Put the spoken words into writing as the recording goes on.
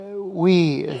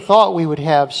We thought we would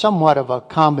have somewhat of a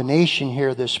combination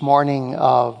here this morning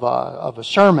of a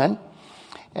sermon,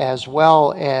 as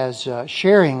well as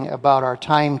sharing about our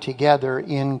time together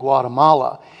in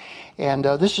Guatemala. And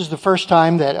this is the first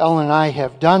time that Ellen and I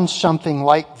have done something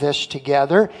like this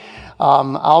together.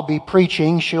 I'll be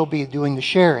preaching, she'll be doing the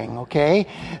sharing, okay?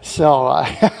 So,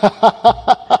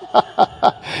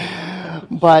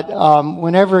 but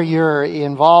whenever you're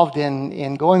involved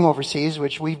in going overseas,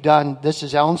 which we've done, this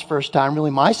is Ellen's first time,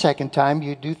 really my second time,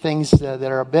 you do things that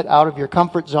are a bit out of your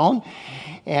comfort zone,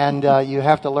 and you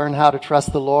have to learn how to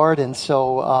trust the Lord. And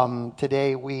so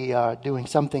today we are doing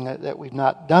something that we've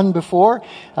not done before.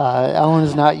 Ellen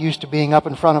is not used to being up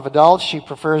in front of adults. She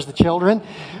prefers the children,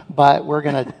 but we're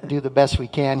going to do the best we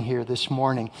can here this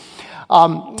morning.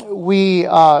 We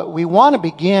want to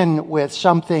begin with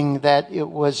something that it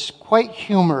was quite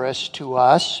humorous to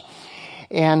us.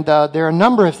 And there are a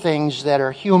number of things that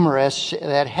are humorous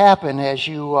that happen as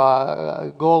you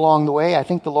go along the way. I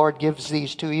think the Lord gives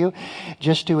these to you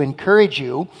just to encourage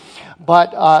you.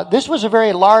 But this was a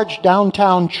very large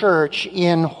downtown church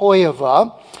in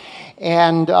Hoyova.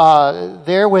 And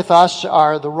there with us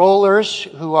are the Rollers,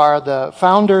 who are the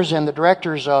founders and the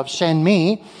directors of Send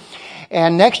Me.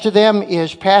 And next to them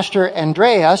is Pastor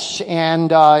Andreas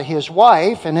and his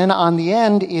wife. And then on the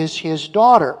end is his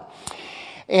daughter.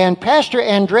 And Pastor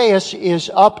Andreas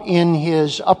is up in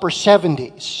his upper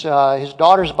 70s. His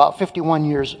daughter's about 51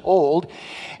 years old.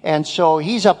 And so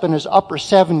he's up in his upper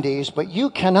 70s. But you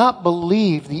cannot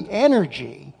believe the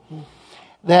energy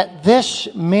that this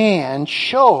man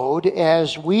showed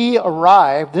as we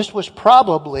arrived. This was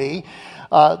probably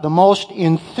the most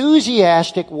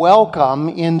enthusiastic welcome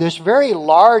in this very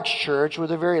large church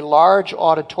with a very large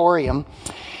auditorium.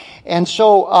 And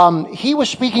so he was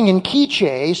speaking in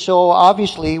Quiche, so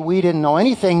obviously we didn't know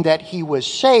anything that he was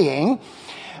saying,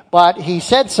 but he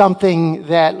said something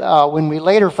that when we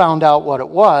later found out what it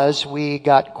was, we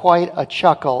got quite a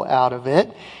chuckle out of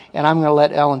it. And I'm going to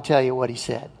let Ellen tell you what he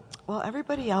said. Well,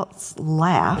 everybody else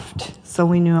laughed, so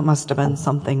we knew it must have been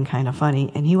something kind of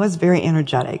funny, and he was very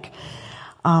energetic.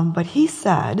 But he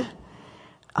said,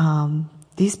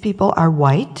 these people are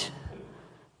white,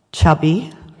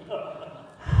 chubby,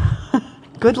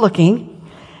 good looking,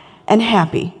 and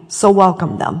happy, so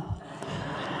welcome them.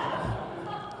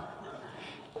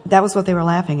 That was what they were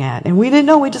laughing at, and we didn't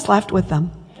know, we just laughed with them.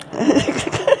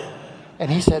 And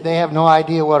he said, they have no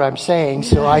idea what I'm saying,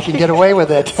 so I can get away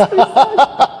with it.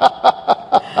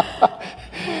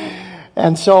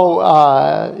 And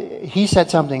so he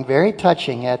said something very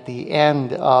touching at the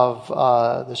end of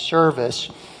the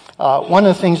service. One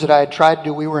of the things that I had tried to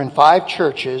do, we were in 5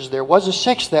 churches. There was a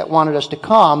 6th that wanted us to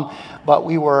come, but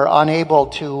we were unable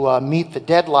to meet the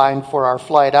deadline for our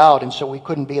flight out, and so we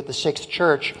couldn't be at the 6th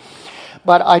church.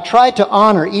 But I tried to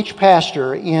honor each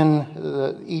pastor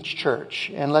in each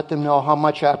church and let them know how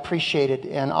much I appreciated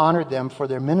and honored them for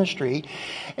their ministry.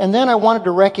 And then I wanted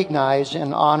to recognize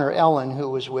and honor Ellen, who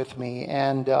was with me.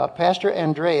 And Pastor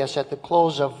Andreas, at the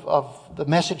close of the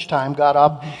message time, got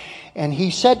up and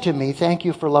he said to me, "Thank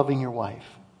you for loving your wife."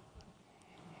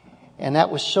 And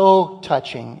that was so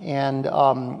touching. And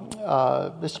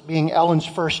this being Ellen's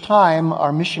first time,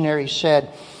 our missionary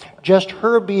said, just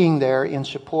her being there in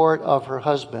support of her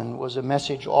husband was a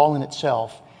message all in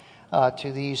itself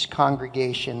to these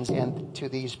congregations and to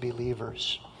these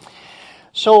believers.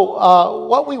 So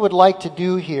what we would like to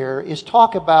do here is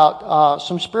talk about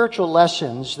some spiritual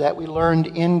lessons that we learned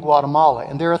in Guatemala.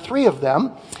 And there are 3 of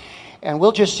them. And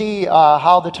we'll just see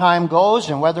how the time goes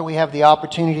and whether we have the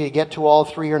opportunity to get to all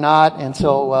 3 or not. And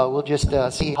so we'll just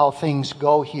see how things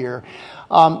go here.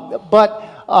 But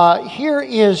here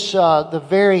is the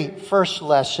very first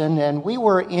lesson, and we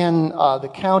were in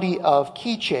the county of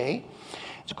Quiche.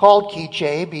 It's called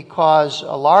Quiche because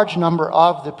a large number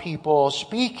of the people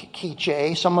speak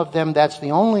Quiche. Some of them, that's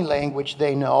the only language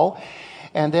they know.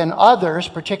 And then others,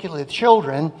 particularly the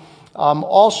children,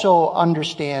 also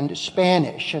understand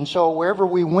Spanish. And so wherever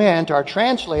we went, our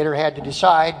translator had to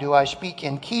decide, do I speak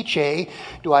in Quiche?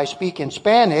 Do I speak in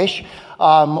Spanish?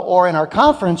 Or in our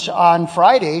conference on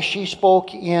Friday, she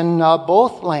spoke in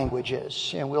both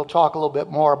languages. And we'll talk a little bit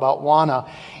more about Juana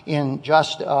in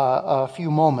just a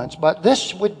few moments. But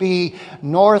this would be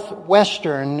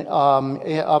northwestern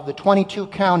of the 22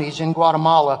 counties in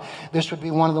Guatemala. This would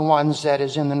be one of the ones that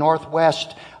is in the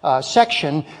northwest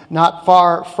section, not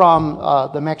far from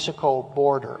the Mexico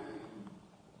border.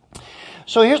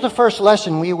 So here's the first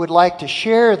lesson we would like to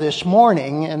share this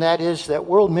morning, and that is that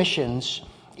world missions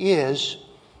is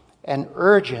an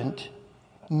urgent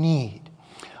need.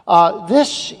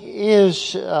 This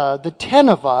is the 10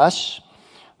 of us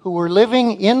who were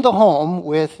living in the home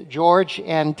with George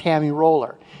and Tammy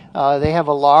Roller. They have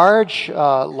a large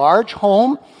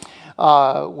home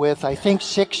with, I think,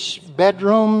 6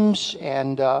 bedrooms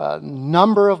and a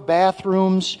number of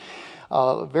bathrooms,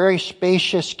 a very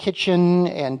spacious kitchen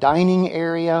and dining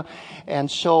area. And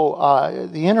so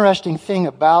the interesting thing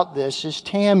about this is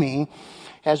Tammy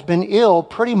has been ill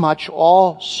pretty much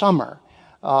all summer.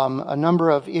 A number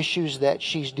of issues that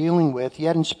she's dealing with.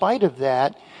 Yet in spite of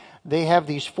that, they have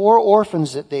these 4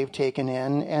 orphans that they've taken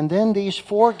in, and then these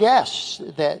 4 guests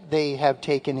that they have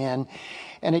taken in.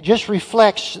 And it just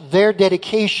reflects their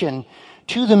dedication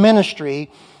to the ministry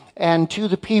and to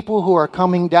the people who are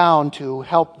coming down to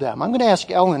help them. I'm going to ask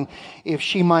Ellen if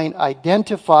she might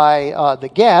identify the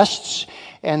guests,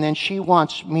 and then she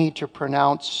wants me to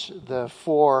pronounce the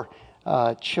 4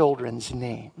 children's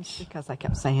names. Because I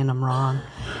kept saying them wrong.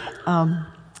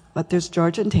 But there's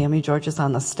George and Tammy. George is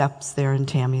on the steps there, and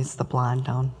Tammy's the blonde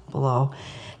down below.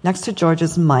 Next to George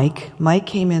is Mike. Mike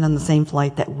came in on the same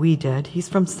flight that we did. He's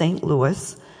from St.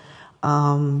 Louis.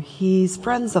 He's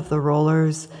friends of the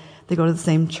Rollers. They go to the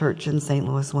same church in St.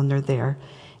 Louis when they're there.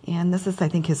 And this is, I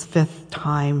think, his 5th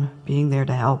time being there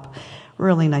to help.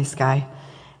 Really nice guy.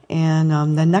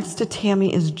 And then next to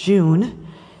Tammy is June.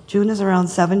 June is around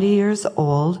 70 years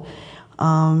old.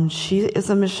 She is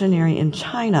a missionary in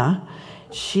China.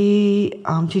 She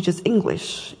teaches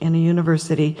English in a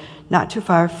university not too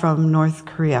far from North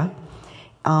Korea.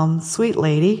 Sweet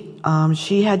lady.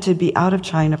 She had to be out of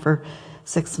China for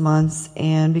 6 months,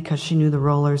 and because she knew the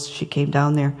Rollers, she came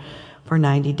down there for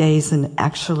 90 days and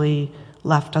actually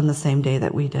left on the same day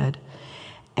that we did.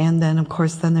 And then, of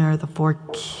course, then there are the 4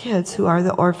 kids who are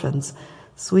the orphans.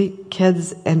 Sweet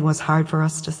kids, and it was hard for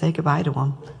us to say goodbye to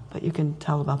them, but you can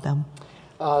tell about them.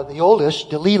 The oldest,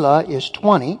 Delilah, is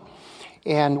 20,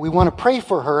 and we want to pray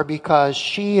for her because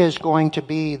she is going to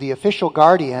be the official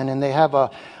guardian, and they have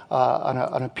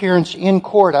an appearance in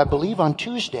court, I believe, on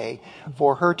Tuesday,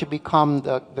 for her to become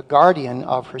the guardian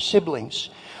of her siblings.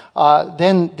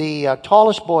 Then the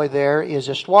tallest boy there is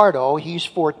Estuardo. He's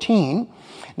 14.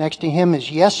 Next to him is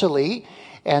Yeseli.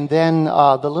 And then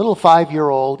the little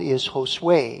 5-year-old is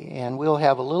Josue. And we'll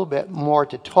have a little bit more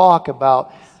to talk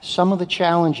about some of the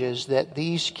challenges that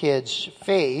these kids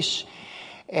face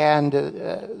and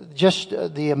just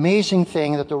the amazing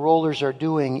thing that the Rollers are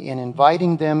doing in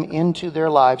inviting them into their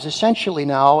lives, essentially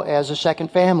now as a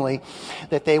second family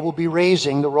that they will be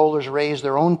raising. The Rollers raised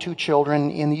their own 2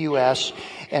 children in the U.S.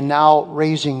 and now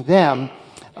raising them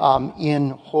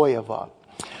in Hoyova.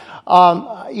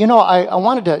 I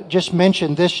wanted to just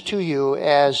mention this to you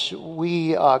as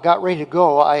we got ready to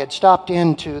go. I had stopped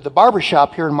into the barber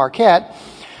shop here in Marquette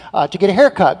to get a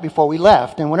haircut before we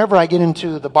left. And whenever I get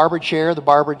into the barber chair, the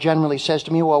barber generally says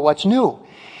to me, well, what's new?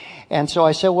 And so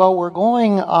I said, well, we're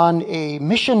going on a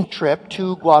mission trip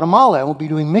to Guatemala and we'll be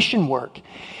doing mission work.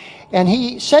 And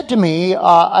he said to me,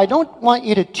 I don't want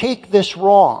you to take this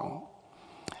wrong,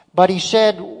 but he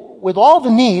said, with all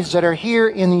the needs that are here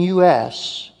in the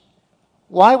U.S.,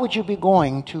 why would you be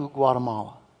going to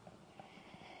Guatemala?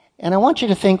 And I want you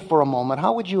to think for a moment,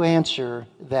 how would you answer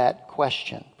that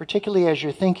question, particularly as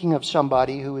you're thinking of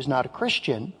somebody who is not a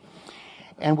Christian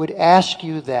and would ask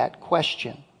you that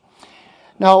question?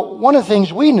 Now, one of the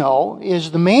things we know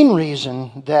is the main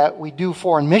reason that we do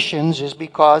foreign missions is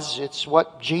because it's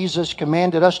what Jesus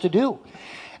commanded us to do.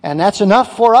 And that's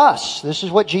enough for us. This is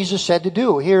what Jesus said to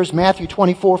do. Here's Matthew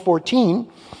 24:14.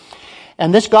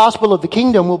 And this gospel of the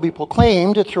kingdom will be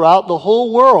proclaimed throughout the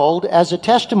whole world as a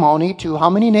testimony to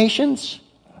how many nations?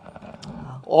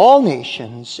 All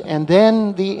nations. And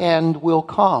then the end will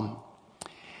come.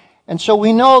 And so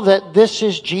we know that this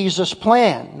is Jesus'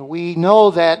 plan. We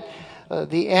know that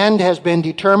the end has been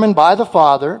determined by the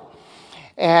Father.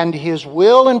 And His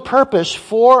will and purpose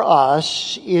for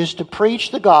us is to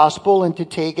preach the gospel and to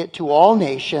take it to all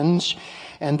nations.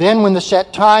 And then when the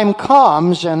set time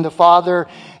comes and the Father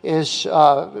is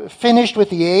finished with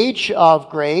the age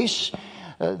of grace,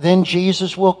 then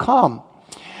Jesus will come.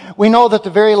 We know that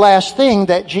the very last thing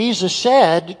that Jesus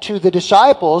said to the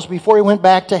disciples before He went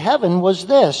back to heaven was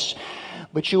this: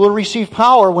 but you will receive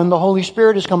power when the Holy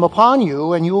Spirit has come upon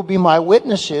you, and you will be my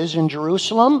witnesses in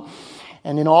Jerusalem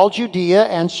and in all Judea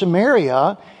and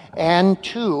Samaria and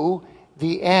to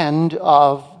the end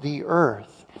of the earth.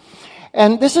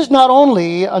 And this is not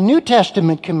only a New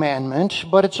Testament commandment,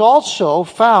 but it's also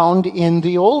found in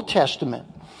the Old Testament.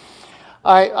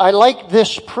 I like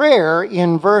this prayer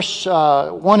in verse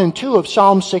 1 and 2 of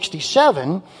Psalm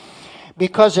 67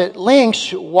 because it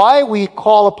links why we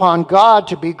call upon God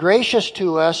to be gracious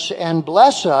to us and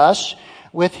bless us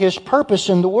with His purpose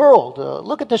in the world.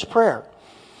 Look at this prayer.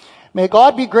 May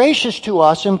God be gracious to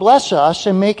us and bless us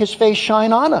and make His face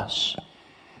shine on us.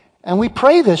 And we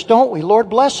pray this, don't we? Lord,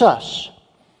 bless us.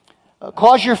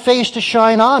 Cause your face to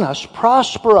shine on us.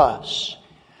 Prosper us.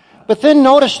 But then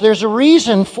notice there's a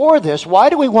reason for this. Why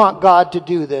do we want God to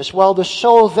do this? Well, the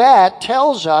 "so that"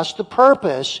 tells us the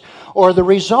purpose or the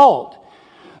result.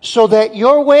 So that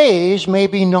your ways may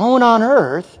be known on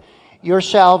earth, your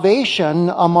salvation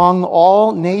among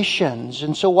all nations.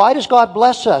 And so why does God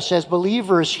bless us as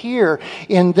believers here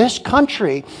in this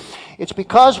country? It's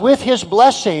because with His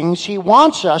blessings, He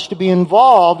wants us to be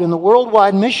involved in the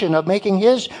worldwide mission of making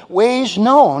His ways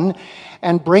known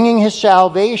and bringing His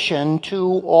salvation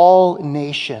to all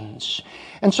nations.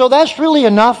 And so that's really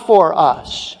enough for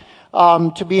us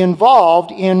to be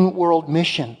involved in world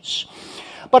missions.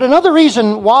 But another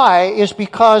reason why is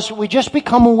because we just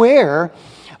become aware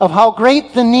of how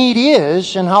great the need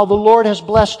is and how the Lord has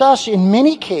blessed us in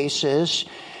many cases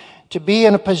to be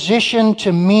in a position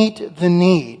to meet the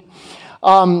need.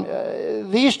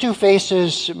 These two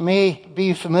faces may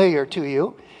be familiar to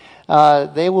you.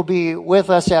 They will be with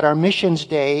us at our Missions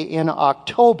Day in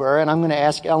October, and I'm going to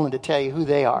ask Ellen to tell you who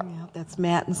they are. Yeah, that's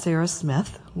Matt and Sarah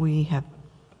Smith. We have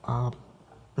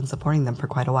been supporting them for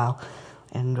quite a while,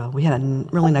 and we had a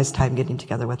really nice time getting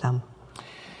together with them.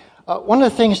 One of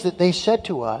the things that they said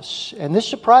to us, and this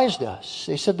surprised us,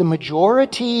 they said the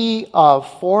majority of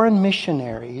foreign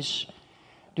missionaries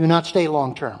do not stay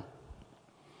long term.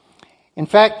 In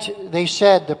fact, they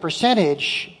said the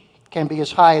percentage can be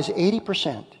as high as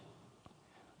 80%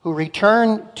 who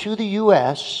return to the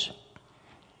U.S.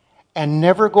 and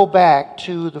never go back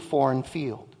to the foreign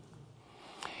field.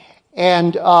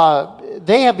 And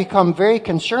they have become very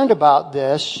concerned about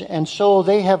this, and so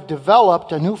they have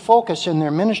developed a new focus in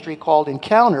their ministry called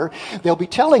Encounter. They'll be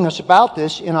telling us about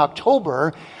this in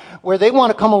October, where they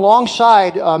want to come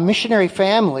alongside missionary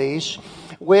families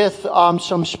with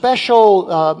some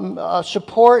special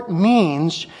support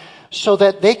means so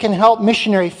that they can help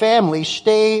missionary families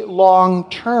stay long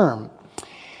term.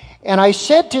 And I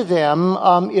said to them,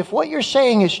 if what you're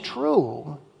saying is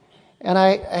true, and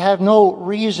I have no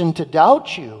reason to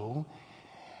doubt you,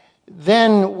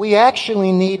 then we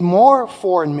actually need more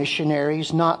foreign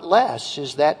missionaries, not less.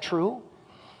 Is that true?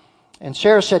 And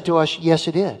Sarah said to us, yes,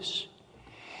 it is.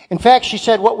 In fact, she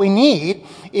said what we need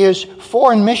is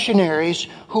foreign missionaries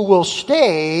who will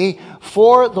stay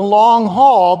for the long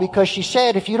haul, because she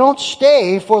said if you don't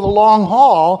stay for the long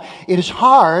haul, it is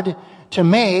hard to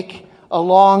make a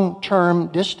long-term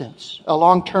distance, a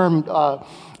long-term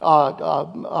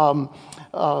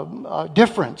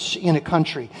difference in a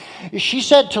country. She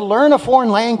said to learn a foreign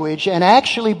language and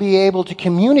actually be able to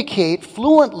communicate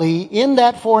fluently in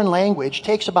that foreign language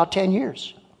takes about 10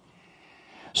 years.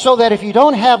 So that if you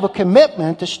don't have a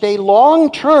commitment to stay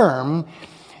long term,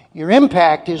 your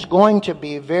impact is going to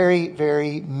be very,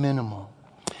 very minimal.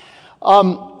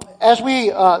 As we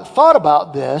thought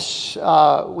about this,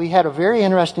 we had a very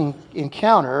interesting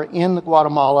encounter in the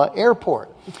Guatemala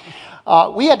airport.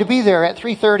 We had to be there at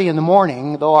 3:30 in the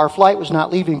morning, though our flight was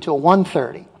not leaving till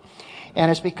 1:30. And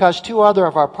it's because two other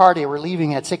of our party were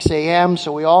leaving at 6 a.m.,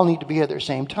 so we all need to be at the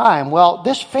same time. Well,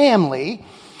 this family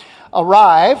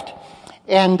arrived,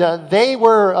 and they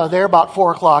were there about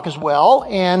 4 o'clock as well.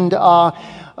 And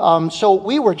so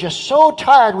we were just so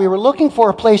tired. We were looking for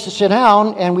a place to sit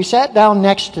down, and we sat down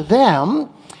next to them.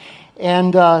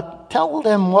 And tell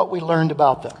them what we learned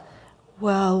about them.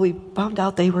 Well, we found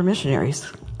out they were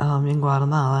missionaries in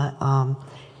Guatemala.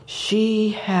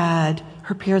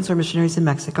 Her parents were missionaries in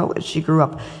Mexico. She grew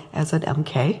up as an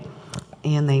MK,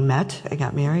 and they met and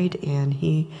got married, and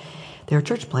they were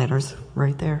church planters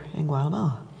right there in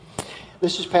Guatemala.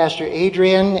 This is Pastor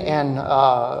Adrian and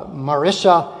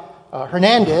Marissa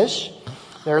Hernandez.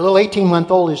 Their little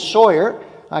 18-month-old is Sawyer.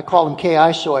 I call him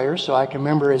K.I. Sawyer so I can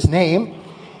remember his name.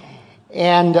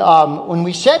 And when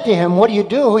we said to him, what do you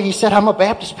do? He said, I'm a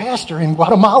Baptist pastor in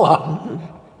Guatemala.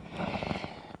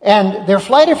 And their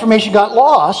flight information got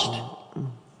lost,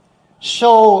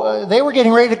 so they were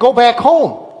getting ready to go back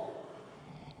home.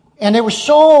 And they were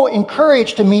so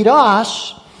encouraged to meet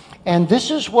us. And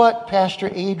this is what Pastor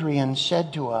Adrian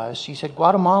said to us. He said,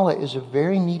 Guatemala is a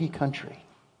very needy country.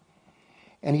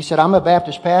 And he said, I'm a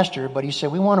Baptist pastor, but he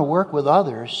said, we want to work with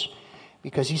others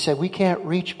because he said, we can't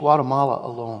reach Guatemala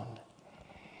alone.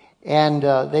 And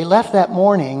they left that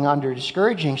morning under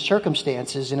discouraging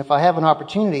circumstances. And if I have an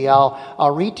opportunity,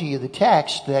 I'll read to you the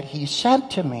text that he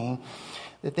sent to me,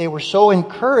 that they were so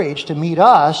encouraged to meet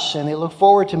us, and they look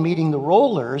forward to meeting the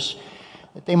Rollers,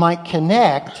 that they might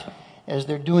connect as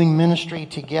they're doing ministry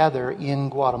together in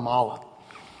Guatemala.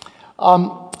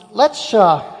 Let's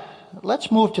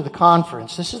let's move to the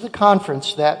conference. This is the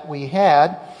conference that we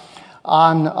had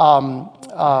on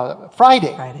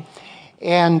Friday.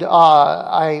 And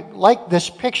I like this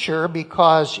picture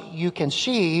because you can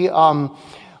see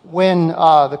when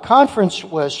the conference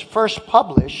was first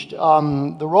published,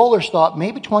 the Rollers thought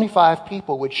maybe 25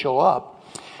 people would show up.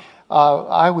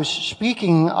 I was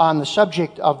speaking on the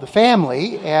subject of the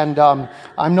family, and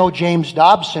I'm no James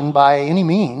Dobson by any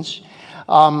means,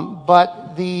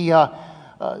 but the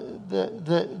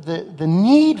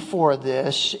need for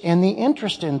this and the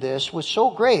interest in this was so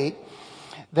great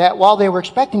that while they were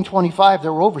expecting 25,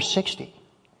 there were over 60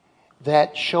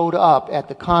 that showed up at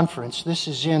the conference. This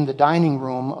is in the dining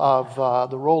room of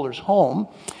the Rollers' home.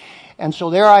 And so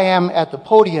there I am at the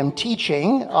podium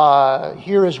teaching.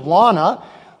 Here is Juana,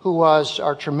 who was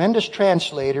our tremendous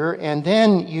translator. And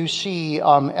then you see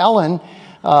Ellen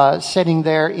sitting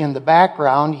there in the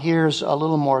background. Here's a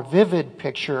little more vivid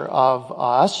picture of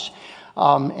us.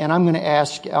 And I'm going to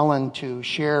ask Ellen to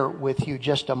share with you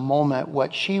just a moment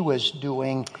what she was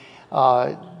doing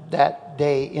that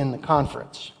day in the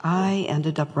conference. I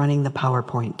ended up running the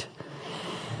PowerPoint.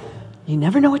 You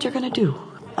never know what you're going to do.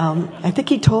 I think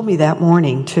he told me that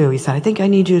morning, too. He said, I think I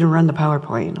need you to run the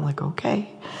PowerPoint. I'm like, okay.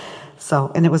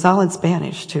 So, and it was all in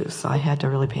Spanish, too, so I had to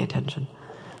really pay attention.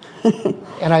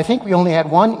 And I think we only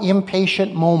had one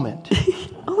impatient moment.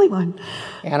 Only one.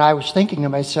 And I was thinking to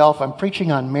myself, I'm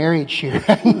preaching on marriage here.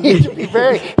 I need to be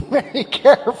very, very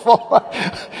careful.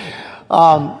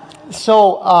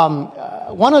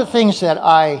 One of the things that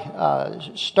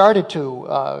I started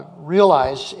to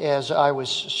realize as I was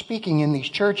speaking in these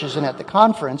churches and at the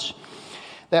conference,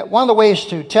 that one of the ways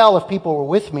to tell if people were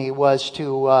with me was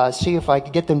to see if I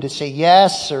could get them to say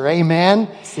yes or amen.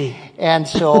 See. And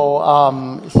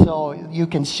so you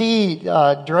can see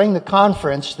during the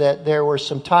conference that there were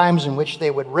some times in which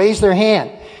they would raise their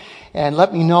hand and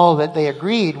let me know that they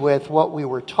agreed with what we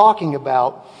were talking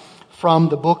about from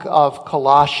the book of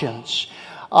Colossians.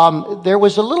 There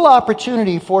was a little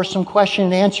opportunity for some question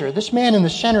and answer. This man in the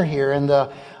center here in the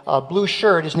blue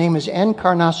shirt, his name is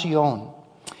Encarnacion.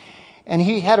 And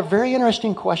he had a very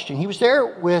interesting question. He was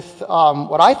there with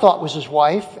what I thought was his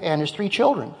wife and his 3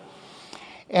 children.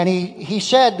 And he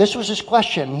said, this was his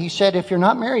question. He said, if you're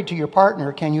not married to your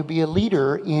partner, can you be a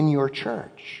leader in your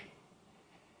church?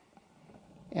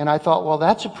 And I thought, well,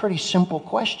 that's a pretty simple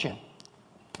question.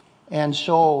 And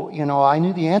so, I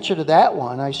knew the answer to that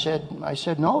one. I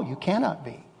said, no, you cannot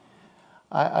be.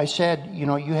 I said, you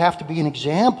have to be an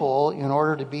example in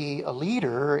order to be a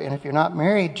leader. And if you're not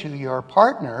married to your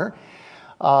partner,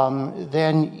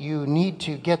 then you need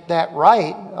to get that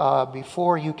right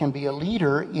before you can be a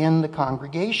leader in the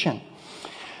congregation.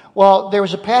 Well, there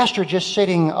was a pastor just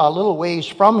sitting a little ways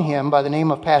from him by the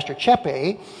name of Pastor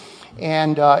Chepe.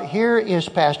 And here is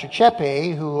Pastor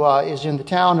Chepe, who is in the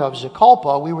town of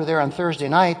Zacalpa. We were there on Thursday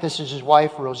night. This is his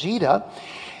wife, Rosita,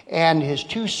 and his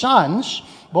 2 sons.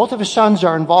 Both of his sons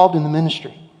are involved in the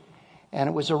ministry. And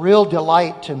it was a real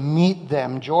delight to meet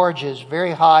them. George is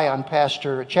very high on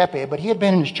Pastor Chepe, but he had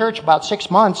been in his church about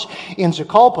 6 months in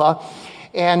Zacalpa.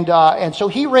 And so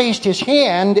he raised his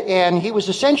hand, and he was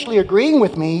essentially agreeing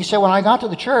with me. He said, when I got to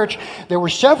the church, there were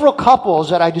several couples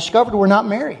that I discovered were not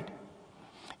married.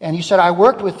 And he said, I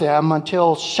worked with them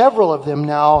until several of them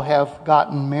now have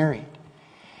gotten married.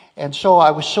 And so I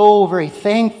was so very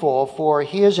thankful for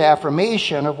his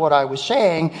affirmation of what I was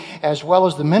saying, as well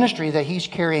as the ministry that he's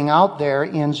carrying out there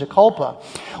in Zacalpa.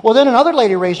 Well, then another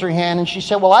lady raised her hand and she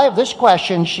said, well, I have this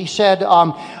question. She said,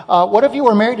 what if you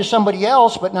were married to somebody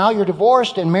else, but now you're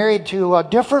divorced and married to a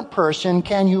different person?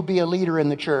 Can you be a leader in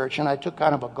the church? And I took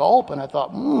kind of a gulp and I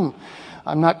thought,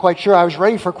 I'm not quite sure I was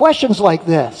ready for questions like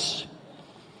this.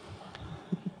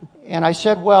 And I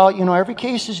said, well, every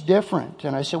case is different.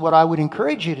 And I said, what I would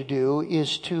encourage you to do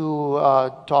is to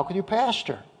talk with your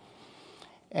pastor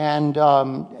and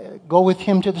go with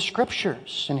him to the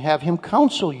scriptures and have him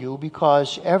counsel you,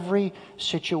 because every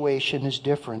situation is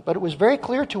different. But it was very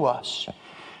clear to us.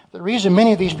 The reason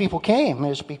many of these people came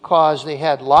is because they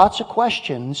had lots of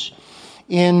questions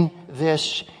in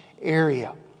this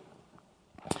area.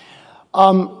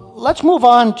 Let's move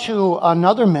on to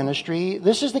another ministry.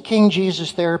 This is the King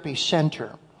Jesus Therapy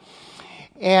Center.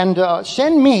 And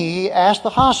SendMe asked the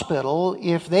hospital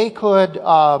if they could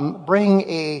bring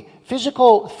a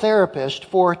physical therapist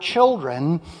for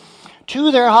children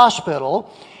to their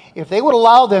hospital. If they would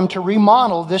allow them to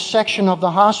remodel this section of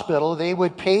the hospital, they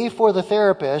would pay for the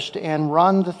therapist and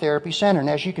run the therapy center. And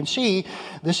as you can see,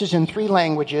 this is in 3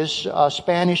 languages,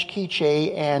 Spanish,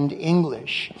 Quiche, and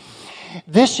English.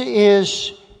 This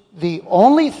is the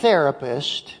only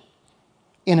therapist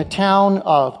in a town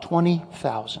of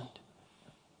 20,000.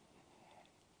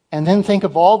 And then think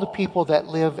of all the people that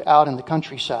live out in the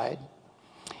countryside.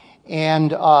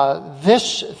 And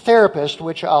this therapist,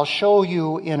 which I'll show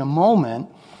you in a moment,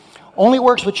 only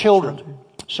works with children.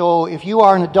 So if you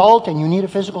are an adult and you need a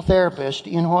physical therapist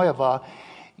in Hoyova,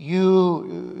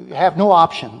 you have no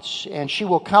options. And she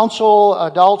will counsel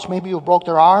adults maybe who broke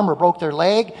their arm or broke their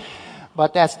leg,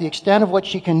 but that's the extent of what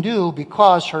she can do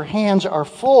because her hands are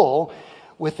full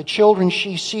with the children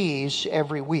she sees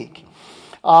every week.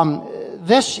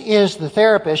 This is the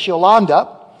therapist,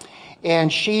 Yolanda,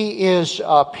 and she is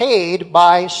paid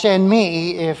by Send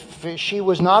Me. If she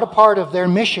was not a part of their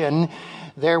mission,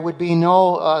 there would be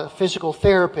no physical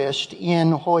therapist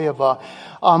in Hoyova.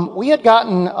 We had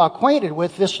gotten acquainted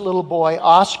with this little boy,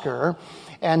 Oscar,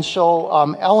 and so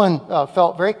Ellen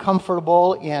felt very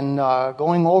comfortable in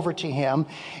going over to him.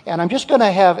 And I'm just going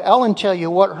to have Ellen tell you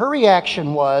what her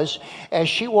reaction was as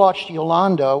she watched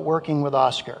Yolanda working with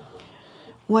Oscar.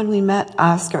 When we met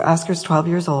Oscar, Oscar's 12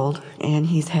 years old, and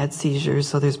he's had seizures,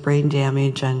 so there's brain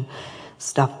damage and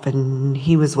stuff, and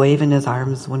he was waving his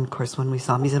arms when we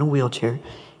saw him. He's in a wheelchair,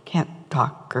 can't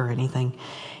talk or anything.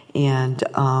 And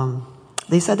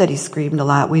they said that he screamed a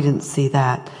lot. We didn't see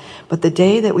that. But the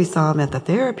day that we saw him at the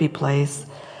therapy place,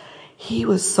 he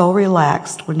was so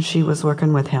relaxed when she was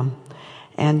working with him,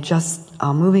 and just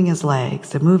moving his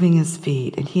legs and moving his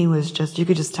feet, and he was just, you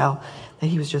could just tell that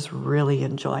he was just really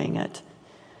enjoying it.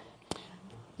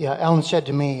 Yeah, Ellen said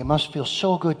to me, it must feel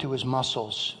so good to his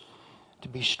muscles to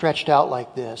be stretched out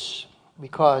like this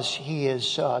because he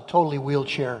is totally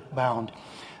wheelchair bound.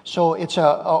 So it's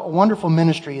a wonderful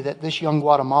ministry that this young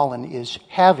Guatemalan is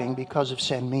having because of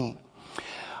Send Me.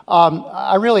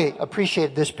 I really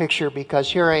appreciated this picture because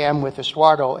here I am with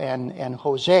Estuardo and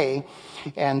Jose,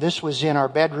 and this was in our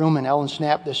bedroom, and Ellen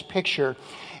snapped this picture.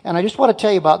 And I just want to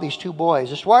tell you about these two boys.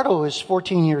 Estuardo is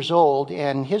 14 years old,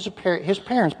 and his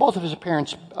parents, both of his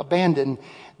parents, abandoned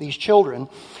these children.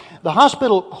 The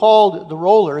hospital called the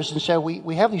Rollers and said,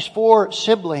 we have these 4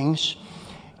 siblings.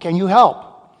 Can you help?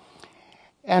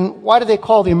 And why did they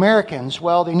call the Americans?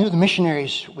 Well, they knew the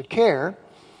missionaries would care,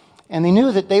 and they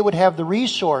knew that they would have the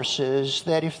resources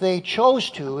that if they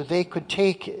chose to, they could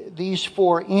take these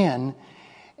 4 in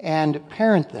and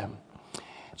parent them.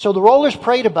 So the Rollers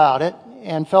prayed about it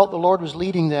and felt the Lord was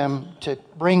leading them to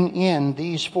bring in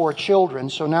these 4 children.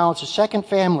 So now it's a second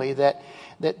family that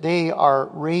they are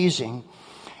raising.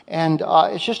 And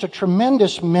it's just a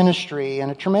tremendous ministry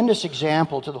and a tremendous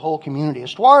example to the whole community.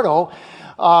 Estuardo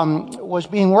was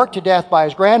being worked to death by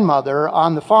his grandmother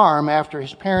on the farm after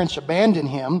his parents abandoned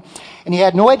him. And he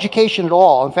had no education at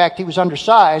all. In fact, he was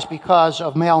undersized because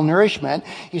of malnourishment.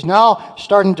 He's now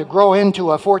starting to grow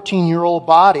into a 14-year-old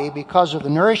body because of the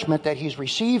nourishment that he's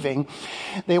receiving.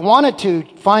 They wanted to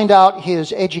find out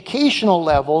his educational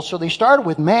level, so they started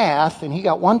with math, and he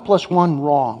got 1 + 1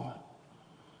 wrong.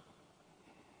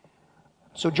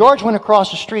 So George went across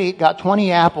the street, got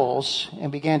 20 apples,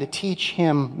 and began to teach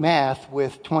him math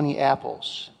with 20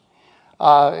 apples.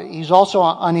 He's also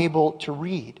unable to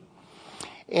read.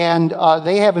 And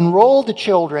they have enrolled the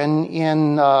children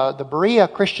in the Berea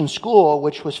Christian School,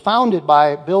 which was founded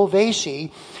by Bill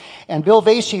Vasey. And Bill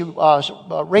Vasey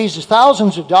raises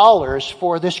thousands of dollars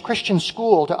for this Christian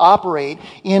school to operate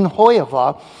in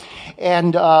Hoyova.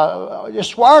 And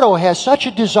Estuardo has such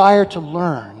a desire to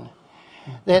learn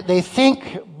that they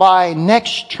think by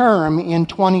next term in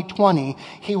 2020,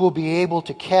 he will be able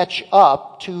to catch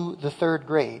up to the 3rd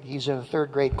grade. He's in a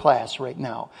 3rd grade class right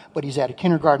now, but he's at a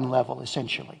kindergarten level,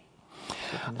 essentially.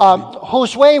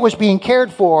 Josue was being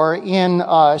cared for in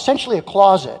essentially a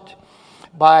closet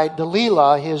by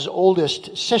Dalila, his older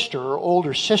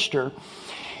sister.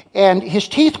 And his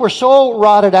teeth were so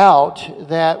rotted out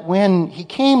that when he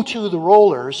came to the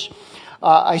Rollers,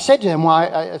 I said to him, well,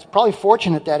 it's probably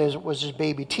fortunate that it was his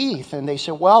baby teeth. And they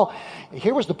said, well,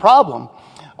 here was the problem.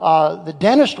 The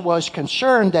dentist was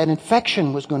concerned that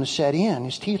infection was going to set in.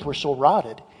 His teeth were so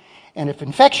rotted. And if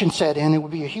infection set in, it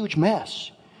would be a huge mess.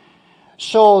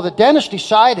 So the dentist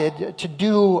decided to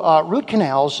do root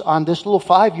canals on this little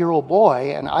 5-year-old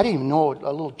boy. And I didn't even know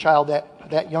a little child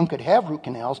that young could have root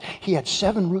canals. He had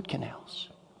 7 root canals.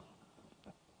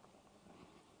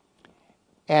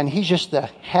 And he's just the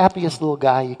happiest little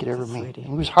guy you could ever meet. And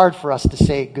it was hard for us to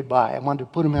say goodbye. I wanted to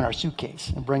put him in our suitcase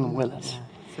and bring him with us. Yeah,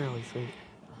 it's really sweet.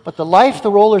 But the life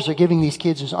the Rollers are giving these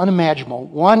kids is unimaginable.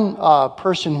 One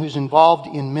person who's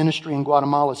involved in ministry in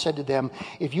Guatemala said to them,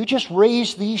 if you just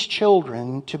raise these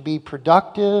children to be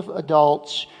productive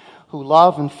adults who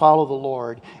love and follow the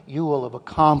Lord, you will have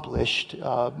accomplished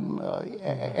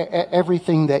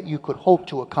everything that you could hope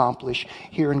to accomplish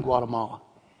here in Guatemala.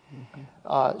 Mm-hmm.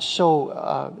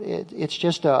 It's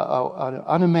just an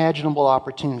unimaginable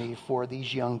opportunity for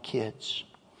these young kids.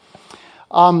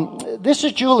 This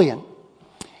is Julian.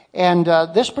 And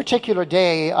this particular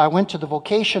day, I went to the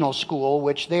vocational school,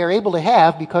 which they are able to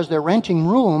have because they're renting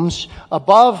rooms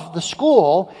above the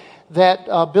school that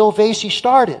Bill Vasey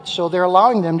started. So they're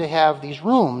allowing them to have these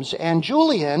rooms. And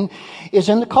Julian is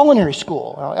in the culinary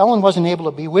school. Ellen wasn't able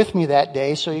to be with me that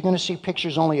day, so you're going to see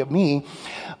pictures only of me.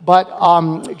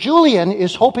 But Julian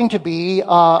is hoping to be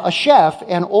a chef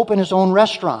and open his own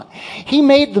restaurant. He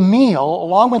made the meal,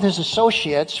 along with his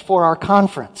associates, for our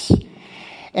conference.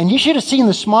 And you should have seen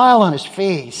the smile on his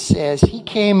face as he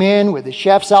came in with his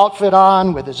chef's outfit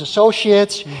on, with his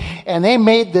associates, and they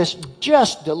made this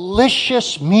just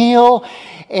delicious meal.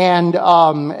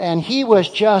 And he was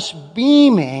just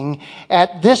beaming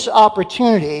at this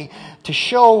opportunity to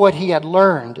show what he had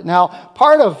learned. Now,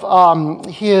 part of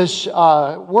his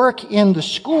work in the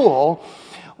school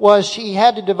was he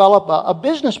had to develop a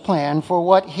business plan for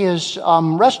what his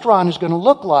restaurant is going to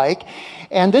look like.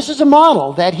 And this is a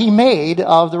model that he made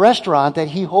of the restaurant that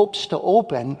he hopes to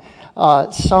open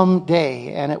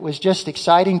someday. And it was just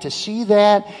exciting to see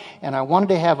that. And I wanted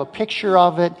to have a picture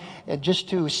of it just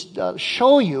to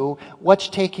show you what's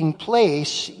taking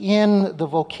place in the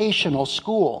vocational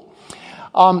school.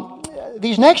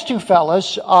 These next two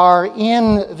fellas are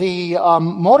in the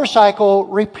motorcycle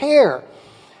repair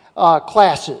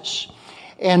classes.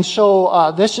 And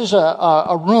so this is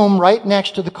a room right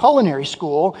next to the culinary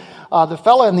school. The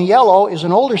fellow in the yellow is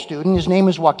an older student. His name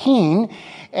is Joaquin.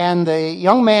 And the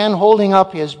young man holding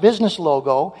up his business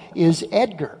logo is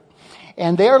Edgar.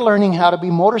 And they're learning how to be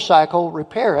motorcycle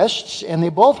repairists. And they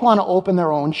both want to open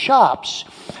their own shops.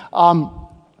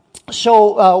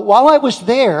 So while I was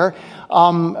there,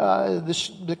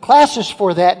 the classes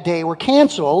for that day were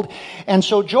canceled, and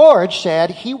so George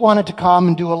said he wanted to come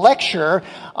and do a lecture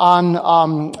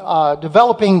on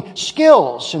developing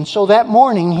skills. And so that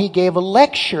morning he gave a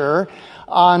lecture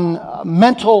on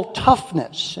mental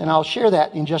toughness, and I'll share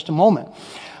that in just a moment.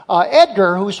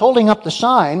 Edgar, who's holding up the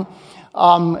sign,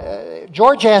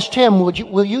 George asked him,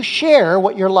 will you share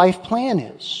what your life plan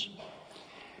is?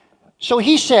 So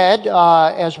he said,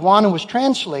 as Juana was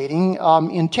translating,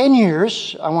 in 10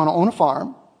 years, I want to own a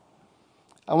farm.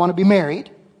 I want to be married.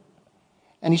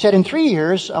 And he said, in 3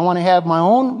 years, I want to have my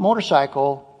own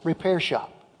motorcycle repair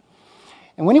shop.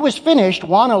 And when he was finished,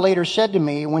 Juana later said to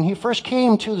me, when he first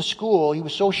came to the school, he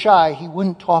was so shy, he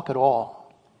wouldn't talk at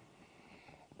all.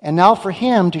 And now for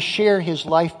him to share his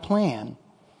life plan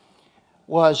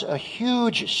was a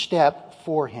huge step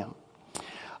for him.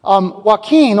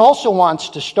 Joaquin also wants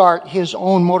to start his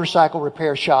own motorcycle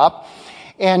repair shop.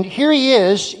 And here he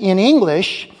is in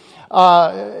English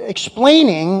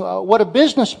explaining what a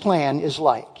business plan is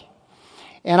like.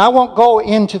 And I won't go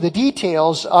into the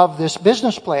details of this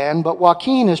business plan, but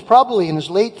Joaquin is probably in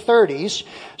his late 30s.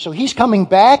 So he's coming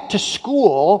back to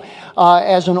school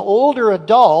as an older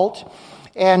adult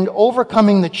and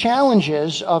overcoming the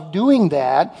challenges of doing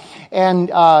that. And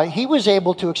he was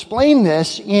able to explain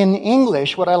this in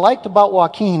English. What I liked about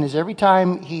Joaquin is every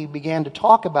time he began to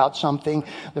talk about something,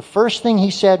 the first thing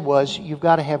he said was, you've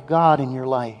got to have God in your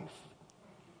life.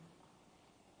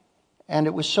 And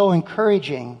it was so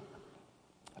encouraging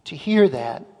to hear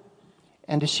that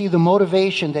and to see the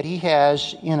motivation that he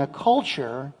has in a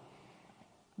culture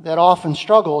that often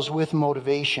struggles with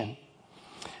motivation.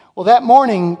 Well, that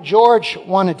morning, George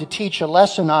wanted to teach a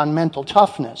lesson on mental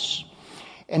toughness.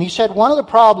 And he said one of the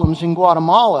problems in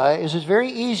Guatemala is it's very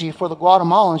easy for the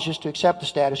Guatemalans just to accept the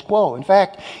status quo. In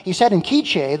fact, he said in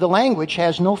Quiche, the language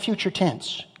has no future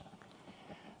tense.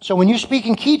 So when you speak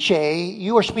in Quiche,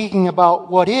 you are speaking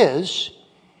about what is.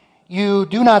 You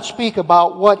do not speak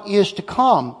about what is to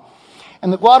come.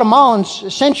 And the Guatemalans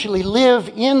essentially live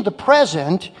in the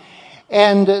present,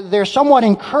 and they're somewhat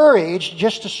encouraged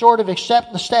just to sort of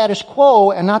accept the status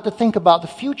quo and not to think about the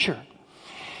future.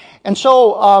 And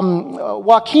so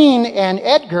Joaquin and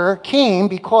Edgar came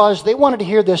because they wanted to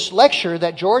hear this lecture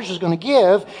that George was going to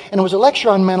give, and it was a lecture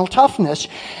on mental toughness.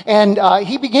 And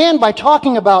he began by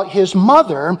talking about his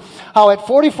mother, how at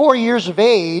 44 years of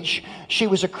age, she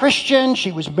was a Christian,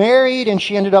 she was married, and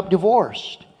she ended up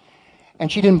divorced.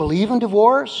 And she didn't believe in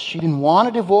divorce, she didn't want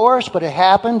a divorce, but it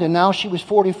happened, and now she was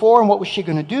 44, and what was she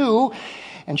going to do?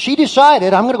 And she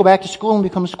decided, I'm going to go back to school and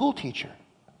become a school teacher.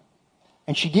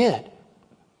 And she did.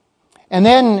 And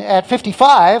then at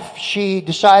 55, she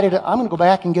decided, I'm going to go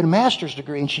back and get a master's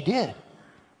degree, and she did.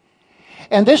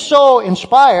 And this so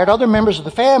inspired other members of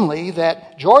the family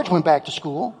that George went back to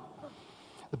school,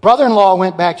 The brother-in-law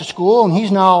went back to school, and he's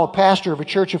now a pastor of a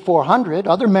church of 400.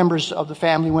 Other members of the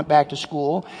family went back to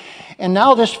school. And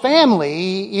now this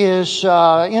family is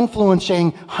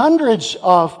influencing hundreds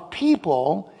of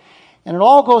people. And it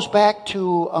all goes back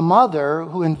to a mother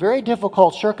who, in very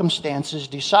difficult circumstances,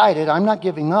 decided, I'm not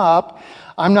giving up.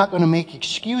 I'm not going to make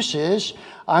excuses.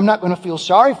 I'm not going to feel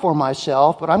sorry for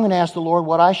myself, but I'm going to ask the Lord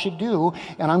what I should do,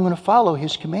 and I'm going to follow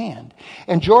His command.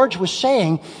 And George was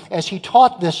saying, as he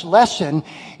taught this lesson,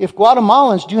 if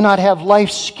Guatemalans do not have life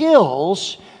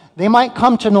skills, they might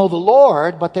come to know the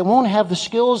Lord, but they won't have the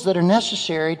skills that are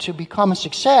necessary to become a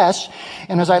success.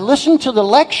 And as I listened to the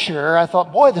lecture, I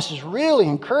thought, boy, this is really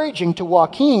encouraging to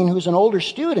Joaquin, who's an older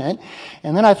student.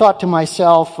 And then I thought to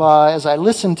myself, as I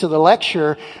listened to the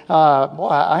lecture, boy,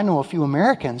 I know a few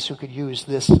Americans who could use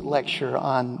this lecture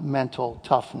on mental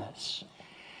toughness.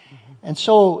 And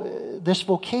so this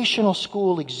vocational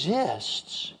school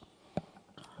exists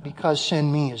because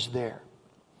Send Me is there.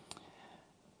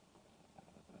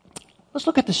 Let's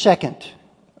look at the second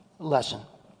lesson.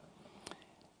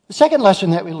 The second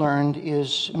lesson that we learned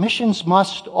is missions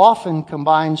must often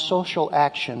combine social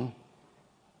action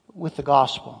with the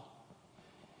gospel.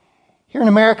 Here in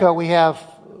America, we have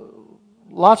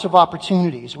lots of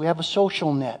opportunities. We have a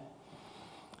social net.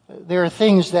 There are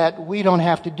things that we don't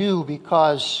have to do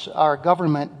because our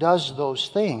government does those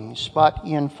things. But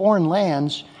in foreign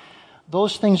lands,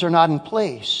 those things are not in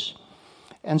place.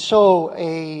 And so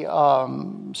a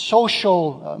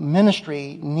social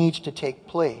ministry needs to take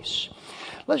place.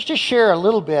 Let's just share a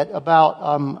little bit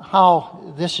about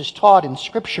how this is taught in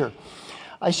Scripture.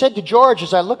 I said to George,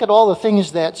 as I look at all the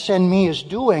things that Send Me is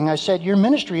doing, I said, your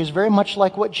ministry is very much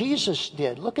like what Jesus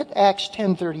did. Look at Acts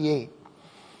 10:38.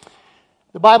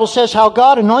 The Bible says how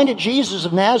God anointed Jesus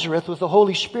of Nazareth with the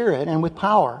Holy Spirit and with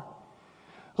power,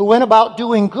 who went about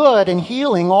doing good and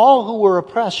healing all who were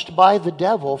oppressed by the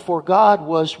devil, for God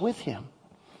was with him.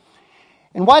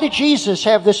 And why did Jesus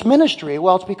have this ministry?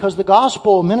 Well, it's because the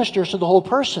gospel ministers to the whole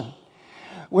person.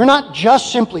 We're not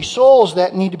just simply souls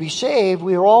that need to be saved.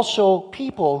 We are also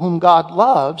people whom God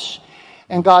loves,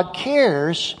 and God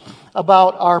cares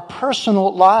about our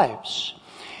personal lives.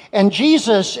 And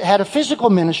Jesus had a physical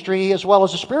ministry as well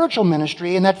as a spiritual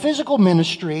ministry, and that physical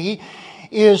ministry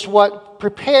is what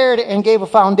prepared and gave a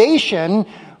foundation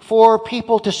for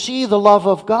people to see the love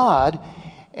of God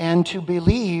and to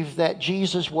believe that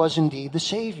Jesus was indeed the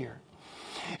Savior.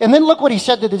 And then look what he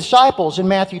said to the disciples in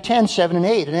Matthew 10:7 and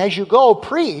 8. And as you go,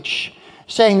 preach,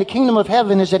 saying the kingdom of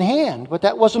heaven is at hand. But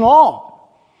that wasn't all.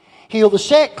 Heal the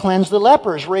sick, cleanse the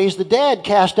lepers, raise the dead,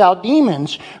 cast out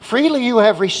demons. Freely you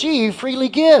have received, freely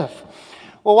give.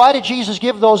 Well, why did Jesus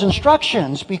give those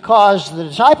instructions? Because the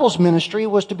disciples' ministry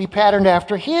was to be patterned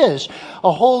after his.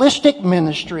 A holistic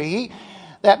ministry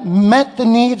that met the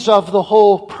needs of the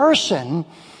whole person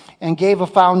and gave a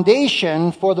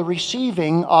foundation for the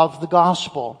receiving of the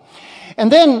gospel.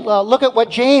 And then look at what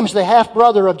James, the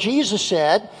half-brother of Jesus,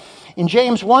 said. In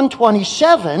James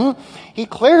 1:27, he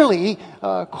clearly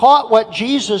caught what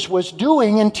Jesus was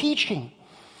doing and teaching.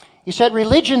 He said,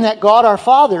 religion that God our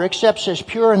Father accepts as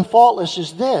pure and faultless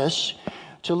is this,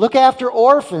 to look after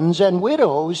orphans and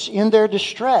widows in their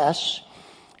distress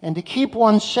and to keep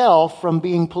oneself from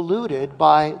being polluted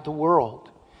by the world.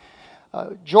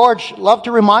 George loved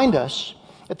to remind us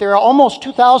that there are almost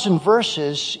 2,000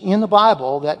 verses in the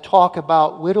Bible that talk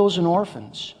about widows and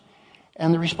orphans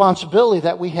and the responsibility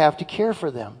that we have to care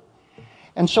for them.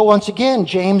 And so once again,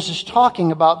 James is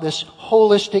talking about this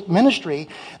holistic ministry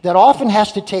that often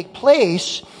has to take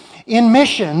place in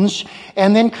missions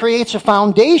and then creates a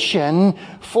foundation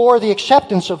for the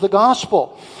acceptance of the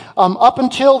gospel. Up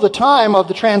until the time of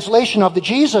the translation of the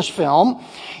Jesus film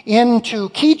into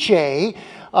Quiche,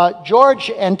 George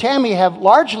and Tammy have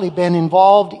largely been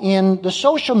involved in the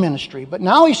social ministry. But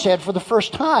now he said, for the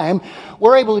first time,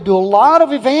 we're able to do a lot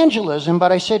of evangelism.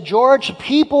 But I said, George,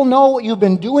 people know what you've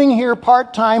been doing here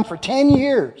part-time for 10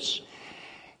 years.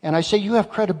 And I say, you have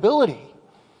credibility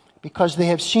because they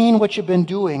have seen what you've been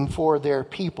doing for their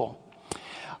people.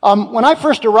 When I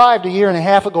first arrived a year and a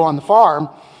half ago on the farm,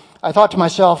 I thought to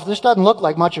myself, this doesn't look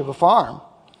like much of a farm.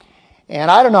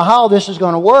 And I don't know how this is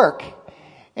going to work.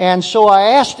 And so I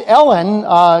asked Ellen,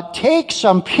 take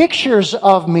some pictures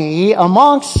of me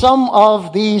amongst some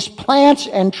of these plants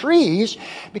and trees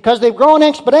because they've grown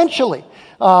exponentially.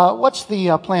 What's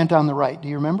the plant on the right? Do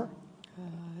you remember? I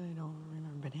don't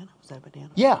remember. Banana? Was that a banana?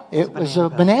 Yeah, it was a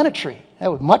banana tree.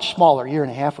 That was much smaller a year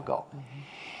and a half ago. Mm-hmm.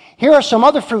 Here are some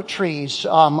other fruit trees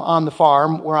on the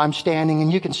farm where I'm standing,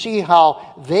 and you can see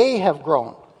how they have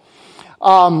grown.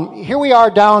 Here we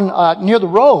are down near the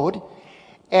road.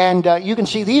 And you can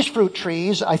see these fruit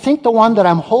trees. I think the one that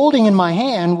I'm holding in my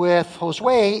hand with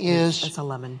Josue It's a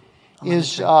lemon.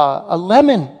 A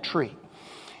lemon tree.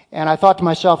 And I thought to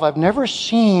myself, I've never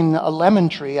seen a lemon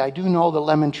tree. I do know the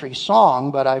lemon tree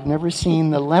song, but I've never seen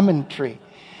the lemon tree.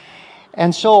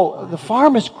 And so the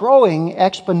farm is growing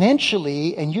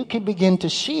exponentially, and you can begin to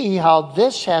see how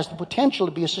this has the potential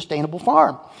to be a sustainable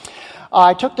farm.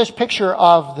 I took this picture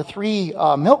of the 3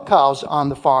 milk cows on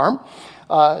the farm.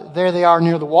 There they are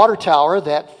near the water tower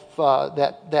that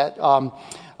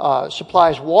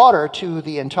supplies water to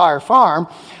the entire farm.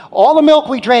 All the milk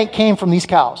we drank came from these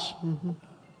cows. Mm-hmm.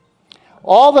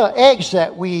 All the eggs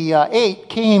that we ate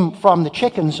came from the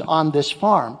chickens on this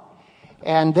farm.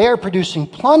 And they're producing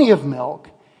plenty of milk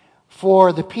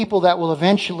for the people that will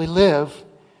eventually live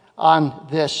on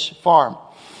this farm.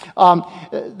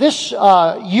 This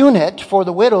unit for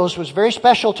the widows was very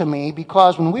special to me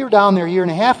because when we were down there a year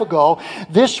and a half ago,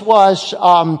 this was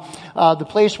the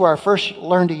place where I first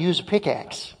learned to use a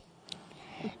pickaxe.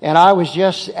 And I was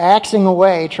just axing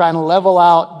away, trying to level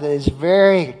out this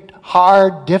very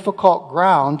hard, difficult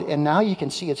ground. And now you can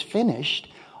see it's finished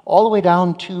all the way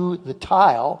down to the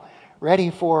tile, ready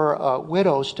for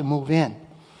widows to move in.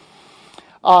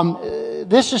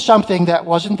 This is something that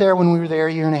wasn't there when we were there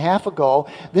a year and a half ago.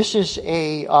 This is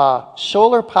a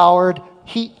solar-powered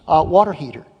water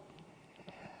heater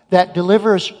that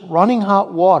delivers running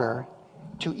hot water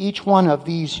to each one of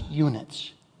these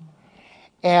units.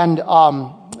 And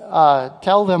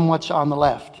tell them what's on the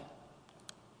left.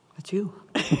 That's you.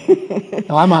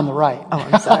 No, I'm on the right. Oh,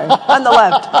 I'm sorry. On the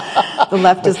left. The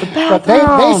left is the bathroom.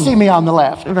 But they see me on the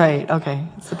left. Right, okay.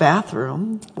 It's the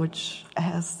bathroom, which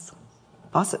has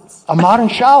faucets. A modern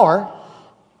shower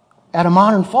at a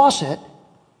modern faucet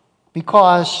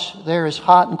because there is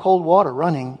hot and cold water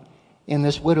running in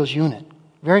this widow's unit.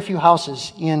 Very few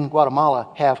houses in Guatemala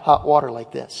have hot water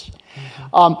like this.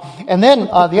 And then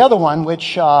the other one,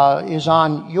 which is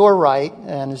on your right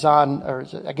and is on, or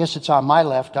I guess it's on my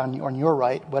left, on your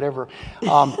right, whatever.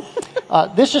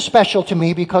 This is special to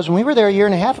me because when we were there a year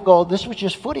and a half ago, this was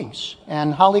just footings.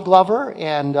 And Holly Glover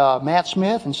and Matt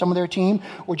Smith and some of their team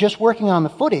were just working on the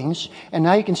footings. And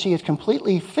now you can see it's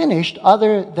completely finished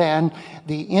other than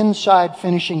the inside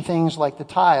finishing things like the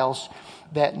tiles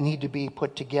that need to be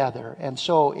put together. And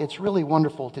so it's really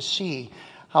wonderful to see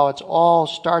how it's all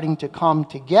starting to come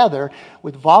together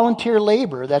with volunteer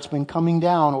labor that's been coming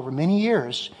down over many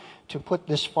years to put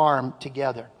this farm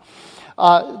together.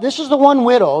 This is the one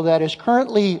widow that is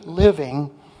currently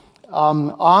living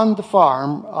on the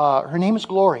farm. Her name is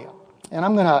Gloria. And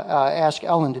I'm going to ask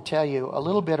Ellen to tell you a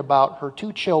little bit about her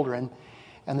 2 children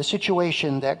and the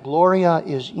situation that Gloria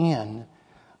is in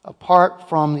apart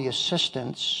from the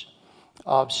assistance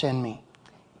of Send Me.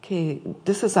 Okay,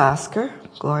 this is Oscar,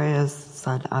 Gloria's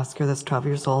son, Oscar, that's 12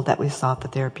 years old, that we saw at the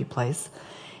therapy place.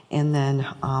 And then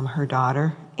her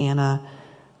daughter, Anna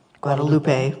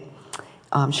Guadalupe,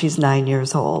 she's 9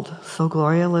 years old. So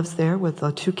Gloria lives there with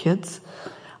the 2 kids.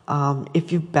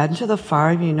 If you've been to the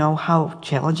farm, you know how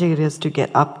challenging it is to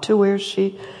get up to where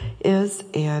she is.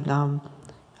 And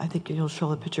I think you'll show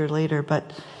the picture later,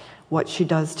 but what she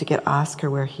does to get Oscar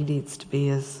where he needs to be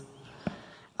is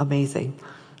amazing.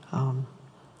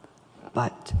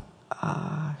 But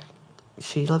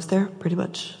she lives there pretty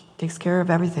much, takes care of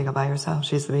everything by herself.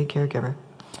 She's the main caregiver.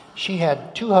 She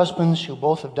had 2 husbands who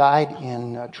both have died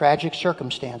in tragic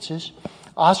circumstances.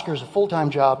 Oscar is a full-time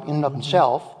job in and of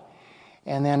himself.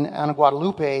 And then Ana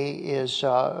Guadalupe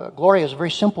Gloria is a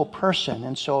very simple person,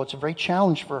 and so it's a very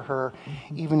challenge for her,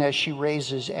 even as she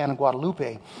raises Ana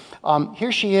Guadalupe.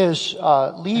 Here she is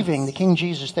leaving the King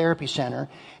Jesus Therapy Center,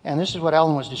 and this is what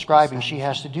Ellen was describing she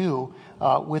has to do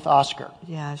with Oscar.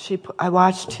 Yeah, I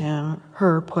watched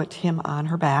her put him on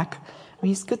her back. I mean,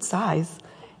 he's good size,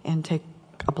 and take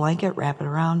a blanket, wrap it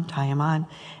around, tie him on,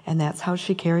 and that's how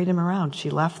she carried him around. She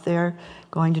left there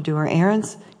going to do her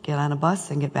errands, get on a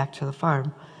bus, and get back to the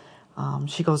farm.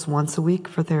 She goes once a week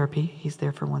for therapy. He's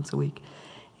there for once a week.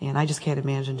 And I just can't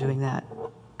imagine doing that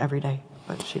every day,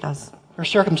 but she does. Her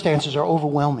circumstances are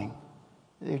overwhelming.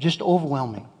 They're just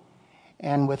overwhelming.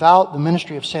 And without the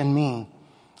ministry of Send Me,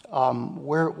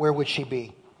 where would she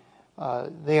be?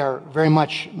 They are very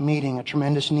much meeting a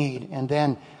tremendous need. And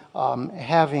then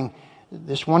having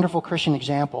this wonderful Christian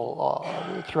example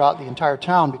throughout the entire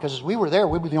town, because as we were there,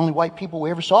 we were the only white people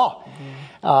we ever saw.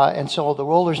 Mm-hmm. And so the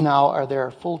Rollers now are there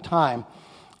full time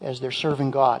as they're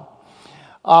serving God.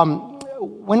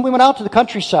 When we went out to the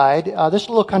countryside, this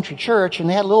little country church, and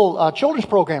they had a little children's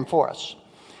program for us.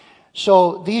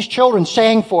 So these children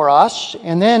sang for us,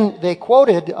 and then they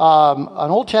quoted an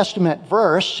Old Testament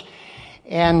verse,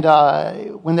 and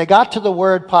when they got to the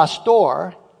word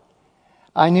pastor,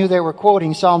 I knew they were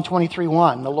quoting Psalm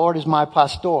 23:1, "The Lord is my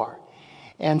pastor."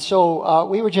 And so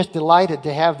we were just delighted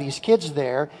to have these kids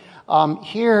there.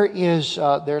 Here is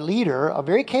their leader, a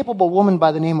very capable woman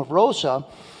by the name of Rosa,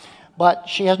 but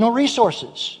she has no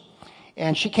resources.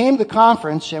 And she came to the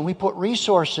conference, and they put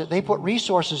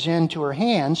resources into her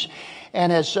hands.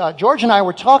 And as George and I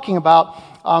were talking about,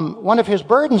 one of his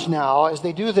burdens now, as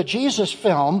they do the Jesus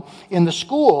film in the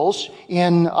schools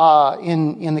in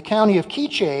the county of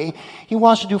Quiche, he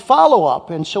wants to do follow-up.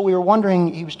 And so we were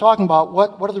wondering, he was talking about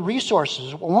what are the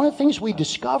resources. Well, one of the things we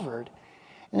discovered,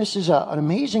 and this is an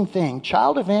amazing thing,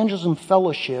 Child Evangelism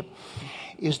Fellowship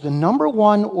is the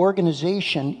 #1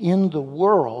 organization in the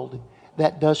world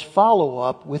that does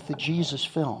follow-up with the Jesus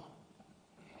film.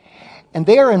 And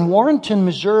they are in Warrenton,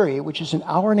 Missouri, which is an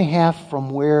hour and a half from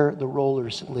where the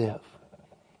Rollers live.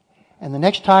 And the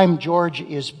next time George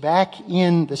is back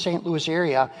in the St. Louis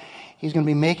area, he's going to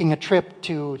be making a trip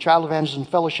to Child Evangelism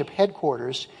Fellowship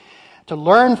headquarters to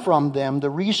learn from them the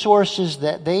resources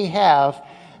that they have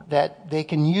that they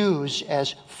can use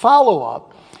as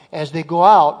follow-up as they go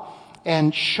out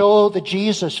and show the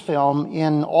Jesus film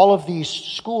in all of these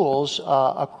schools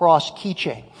across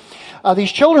Quiche.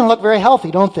 These children look very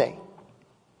healthy, don't they?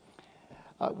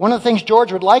 One of the things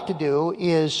George would like to do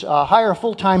is hire a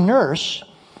full-time nurse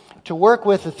to work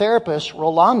with the therapist,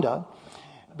 Rolanda,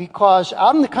 because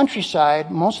out in the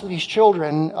countryside, most of these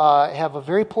children have a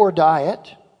very poor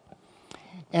diet,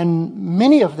 and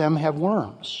many of them have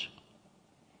worms.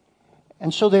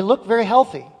 And so they look very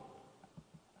healthy,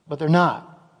 but they're not.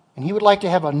 And he would like to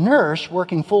have a nurse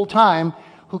working full-time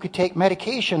who could take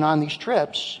medication on these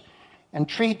trips and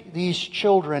treat these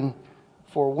children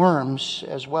for worms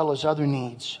as well as other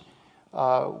needs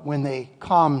when they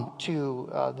come to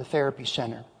the therapy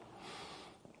center.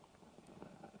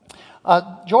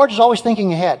 George is always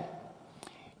thinking ahead.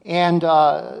 And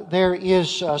there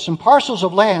is some parcels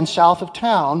of land south of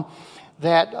town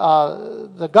that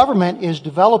the government is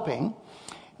developing.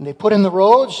 And they put in the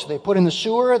roads, they put in the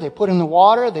sewer, they put in the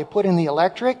water, they put in the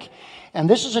electric. And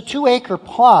this is a 2-acre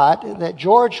plot that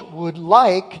George would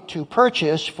like to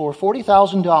purchase for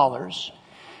 $40,000,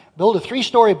 build a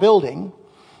 3-story building,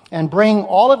 and bring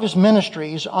all of his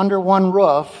ministries under one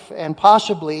roof and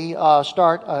possibly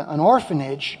start an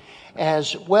orphanage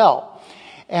as well.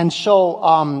 And so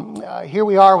here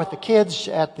we are with the kids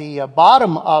at the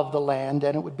bottom of the land,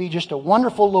 and it would be just a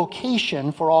wonderful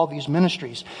location for all these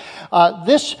ministries.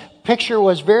 This picture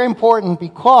was very important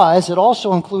because it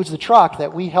also includes the truck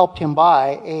that we helped him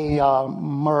buy, a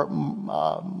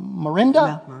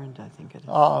Mirinda? Mirinda, I think it is.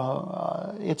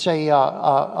 It's a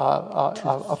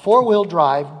 4-wheel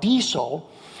drive diesel.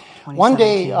 One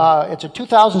day, it's a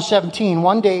 2017,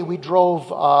 one day we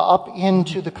drove up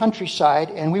into the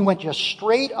countryside and we went just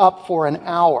straight up for an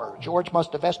hour. George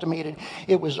must have estimated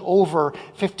it was over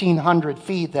 1,500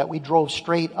 feet that we drove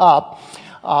straight up.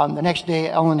 The next day,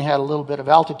 Ellen had a little bit of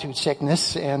altitude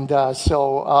sickness, and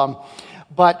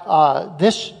but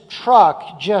this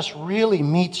truck just really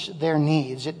meets their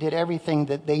needs. It did everything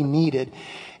that they needed,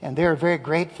 and they're very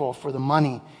grateful for the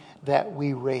money that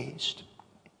we raised.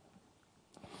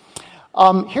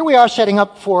 Here we are setting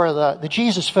up for the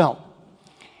Jesus film.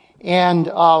 And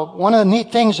one of the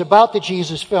neat things about the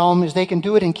Jesus film is they can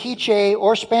do it in Quiche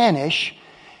or Spanish,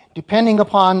 depending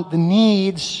upon the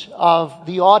needs of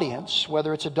the audience,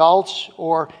 whether it's adults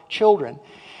or children.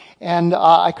 And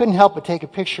I couldn't help but take a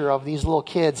picture of these little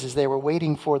kids as they were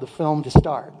waiting for the film to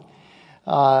start.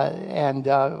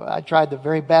 I tried the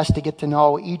very best to get to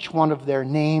know each one of their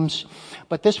names.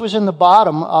 But this was in the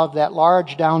bottom of that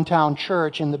large downtown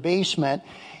church in the basement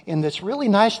in this really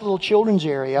nice little children's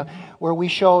area where we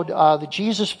showed the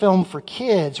Jesus film for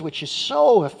kids, which is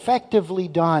so effectively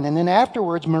done. And then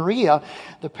afterwards, Maria,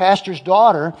 the pastor's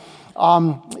daughter,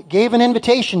 gave an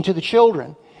invitation to the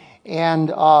children and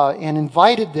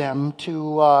invited them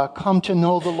to come to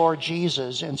know the Lord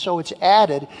Jesus. And so it's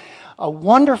added a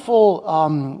wonderful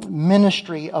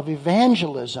ministry of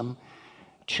evangelism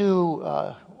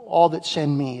to all that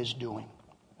Send Me is doing.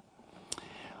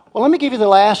 Well, let me give you the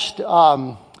last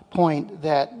point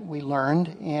that we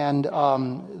learned, and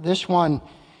this one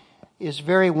is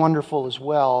very wonderful as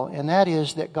well, and that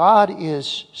is that God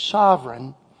is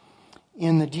sovereign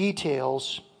in the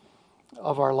details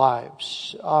of our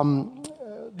lives.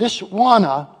 This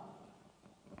Juana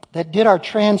that did our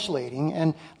translating,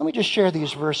 and let me just share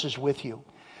these verses with you.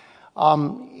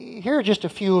 Here are just a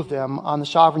few of them on the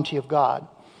sovereignty of God.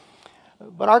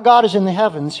 But our God is in the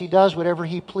heavens. He does whatever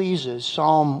He pleases.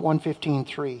 Psalm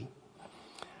 115:3.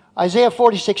 Isaiah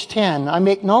 46:10. I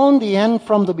make known the end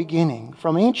from the beginning,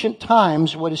 from ancient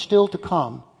times what is still to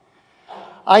come.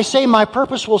 I say my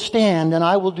purpose will stand, and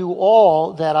I will do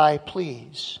all that I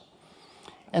please.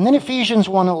 And then Ephesians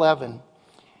 1:11,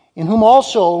 in whom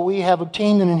also we have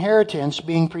obtained an inheritance,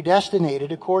 being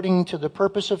predestinated according to the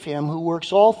purpose of him who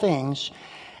works all things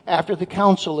after the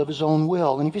counsel of his own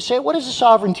will. And if you say, what is the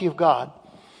sovereignty of God?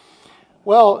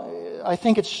 Well, I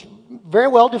think it's very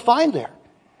well defined there.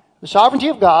 The sovereignty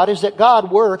of God is that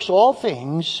God works all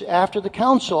things after the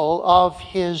counsel of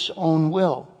his own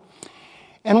will.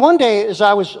 And one day, as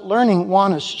I was learning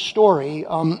Juana's story,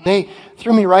 they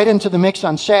threw me right into the mix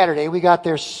on Saturday. We got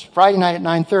there Friday night at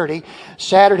 9:30.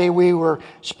 Saturday, we were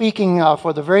speaking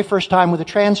for the very first time with a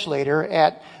translator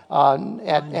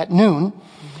at noon.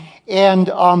 And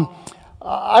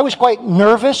I was quite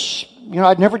nervous.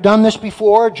 I'd never done this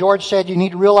before. George said, you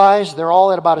need to realize they're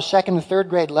all at about a second and third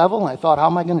grade level. And I thought, how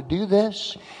am I going to do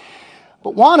this?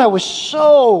 But Juana was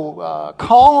so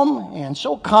calm and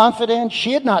so confident.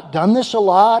 She had not done this a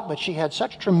lot, but she had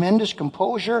such tremendous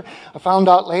composure. I found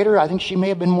out later, I think she may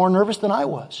have been more nervous than I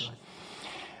was.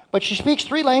 But she speaks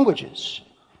 3 languages.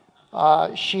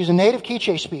 She's a native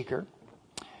Quiche speaker.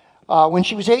 When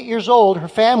she was 8 years old, her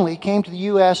family came to the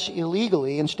U.S.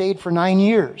 illegally and stayed for 9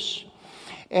 years.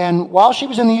 And while she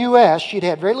was in the U.S., she'd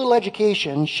had very little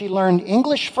education. She learned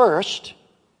English first,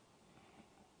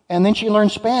 and then she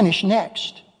learned Spanish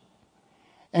next.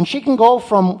 And she can go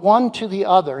from one to the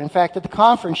other. In fact, at the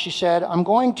conference, she said, I'm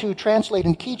going to translate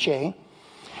in Quiche.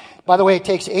 By the way, it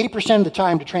takes 80% of the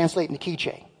time to translate into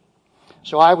Quiche.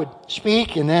 So I would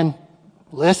speak and then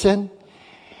listen.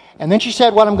 And then she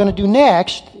said, what I'm going to do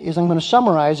next is I'm going to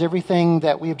summarize everything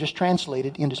that we have just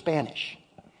translated into Spanish.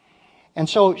 And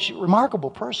so she's a remarkable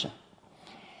person.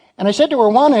 And I said to her,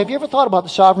 Juana, have you ever thought about the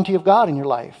sovereignty of God in your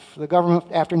life? The government,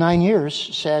 after 9 years,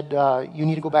 said, you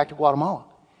need to go back to Guatemala.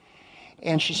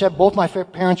 And she said, both my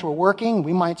parents were working.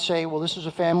 We might say, well, this is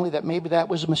a family that maybe that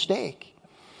was a mistake.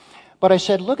 But I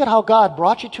said, look at how God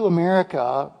brought you to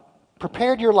America,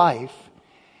 prepared your life,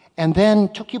 and then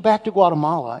took you back to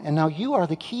Guatemala. And now you are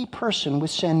the key person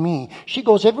with Send Me. She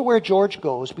goes everywhere George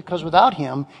goes, because without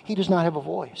him, he does not have a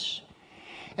voice.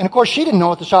 And of course, she didn't know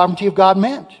what the sovereignty of God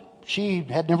meant. She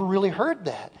had never really heard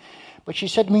that. But she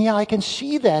said to me, yeah, I can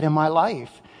see that in my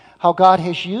life, how God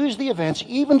has used the events,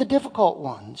 even the difficult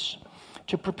ones,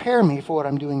 to prepare me for what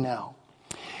I'm doing now.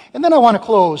 And then I want to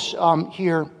close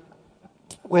here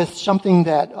with something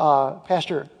that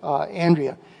Pastor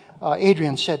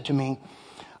Adrian said to me.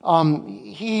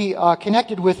 He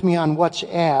connected with me on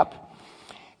WhatsApp.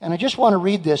 And I just want to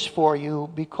read this for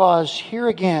you, because here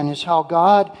again is how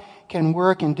God can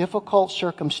work in difficult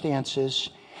circumstances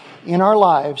in our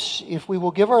lives if we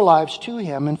will give our lives to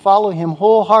Him and follow Him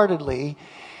wholeheartedly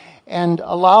and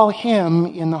allow Him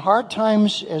in the hard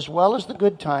times as well as the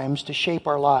good times to shape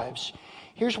our lives.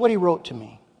 Here's what he wrote to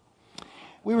me.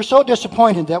 We were so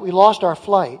disappointed that we lost our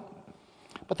flight,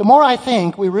 but the more I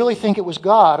think, we really think it was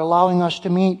God allowing us to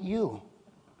meet you.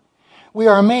 We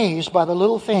are amazed by the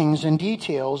little things and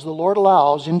details the Lord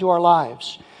allows into our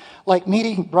lives, like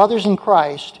meeting brothers in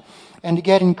Christ and to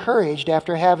get encouraged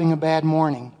after having a bad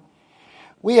morning.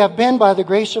 We have been, by the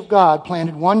grace of God,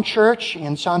 planted one church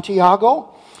in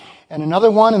Santiago and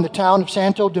another one in the town of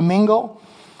Santo Domingo.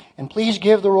 And please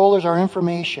give the rollers our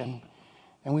information.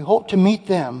 And we hope to meet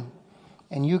them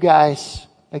and you guys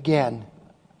again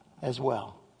as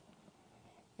well.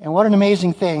 And what an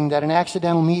amazing thing that an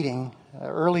accidental meeting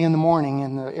early in the morning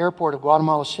in the airport of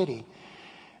Guatemala City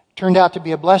turned out to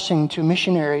be a blessing to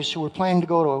missionaries who were planning to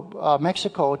go to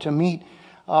Mexico to meet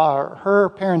her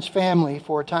parents' family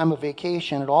for a time of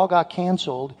vacation. It all got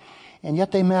canceled, and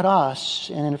yet they met us,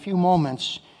 and in a few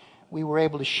moments we were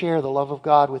able to share the love of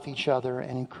God with each other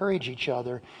and encourage each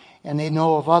other, and they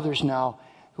know of others now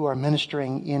who are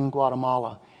ministering in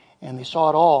Guatemala. And they saw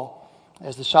it all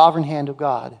as the sovereign hand of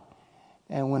God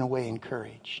and went away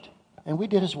encouraged. And we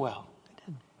did as well,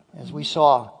 as we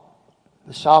saw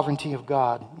the sovereignty of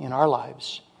God in our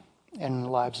lives and in the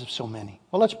lives of so many.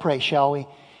 Well, let's pray, shall we?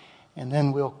 And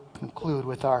then we'll conclude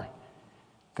with our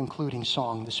concluding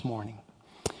song this morning.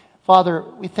 Father,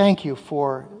 we thank you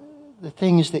for the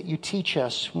things that you teach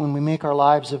us when we make our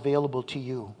lives available to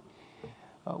you.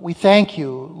 We thank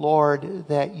you, Lord,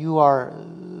 that you are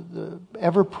the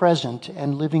ever-present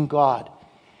and living God,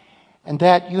 and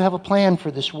that you have a plan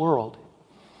for this world,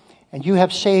 and you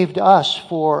have saved us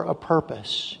for a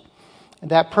purpose. And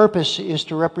that purpose is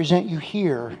to represent you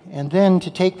here, and then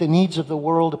to take the needs of the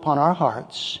world upon our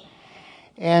hearts,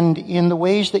 and in the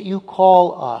ways that you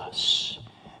call us,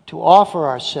 to offer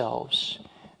ourselves,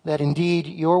 that indeed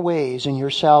your ways and your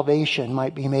salvation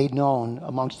might be made known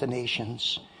amongst the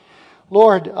nations.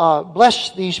 Lord,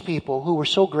 bless these people who were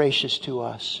so gracious to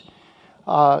us.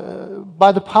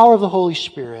 by the power of the Holy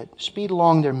Spirit, speed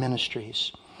along their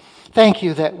ministries. Thank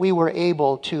you that we were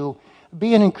able to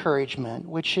be an encouragement,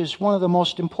 which is one of the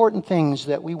most important things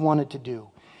that we wanted to do,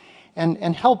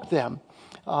 and help them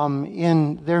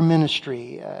in their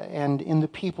ministry and in the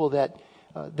people that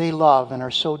they love and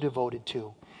are so devoted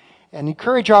to. And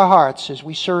encourage our hearts as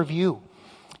we serve you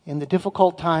in the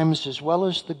difficult times as well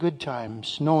as the good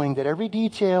times, knowing that every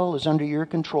detail is under your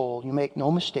control. You make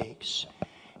no mistakes,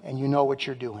 and you know what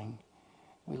you're doing.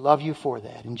 We love you for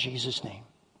that. In Jesus' name,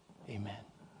 amen.